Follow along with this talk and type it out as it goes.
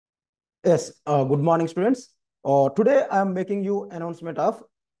Yes, good morning, students. Today I am making you announcement of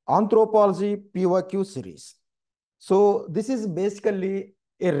Anthropology PYQ series. So this is basically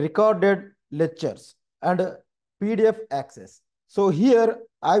a recorded lectures and PDF access. So here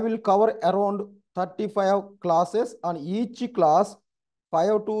I will cover around 35 classes. On each class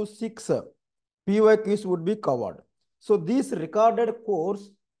 5 to 6 PYQs would be covered. So this recorded course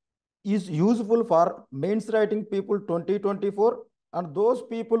is useful for mains writing people 2024 and those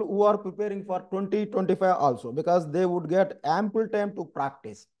people who are preparing for 2025 also, because they would get ample time to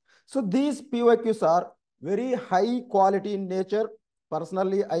practice. So these PYQs are very high quality in nature.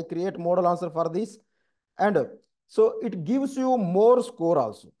 Personally, I create model answer for this, and so it gives you more score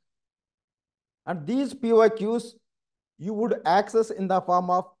also. And these PYQs you would access in the form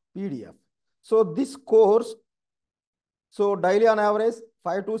of PDF. So this course, so daily on average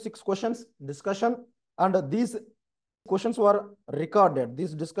 5 to 6 questions discussion, and these questions were recorded.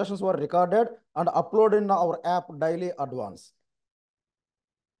 These discussions were recorded and uploaded in our app Daily Advance.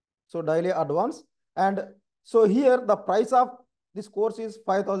 So Daily Advance, and so here the price of this course is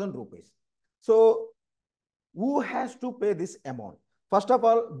 5,000 rupees. So who has to pay this amount? First of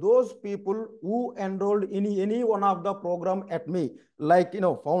all, those people who enrolled in any one of the program at me, like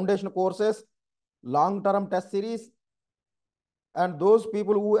foundation courses, long-term test series, and those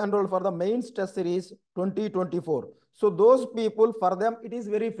people who enroll for the mains test series 2024. So those people, for them it is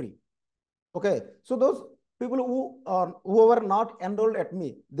very free. Okay, so those people who were not enrolled at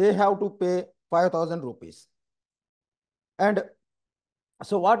me, they have to pay 5,000 rupees. And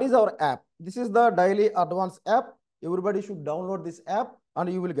so what is our app? This is the Daily Advance app. Everybody should download this app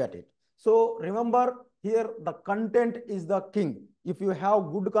and you will get it. So remember, here the content is the king. If you have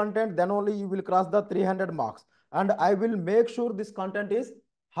good content, then only you will cross the 300 marks. And I will make sure this content is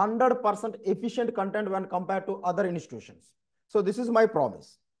 100% efficient content when compared to other institutions. So this is my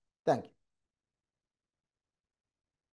promise. Thank you.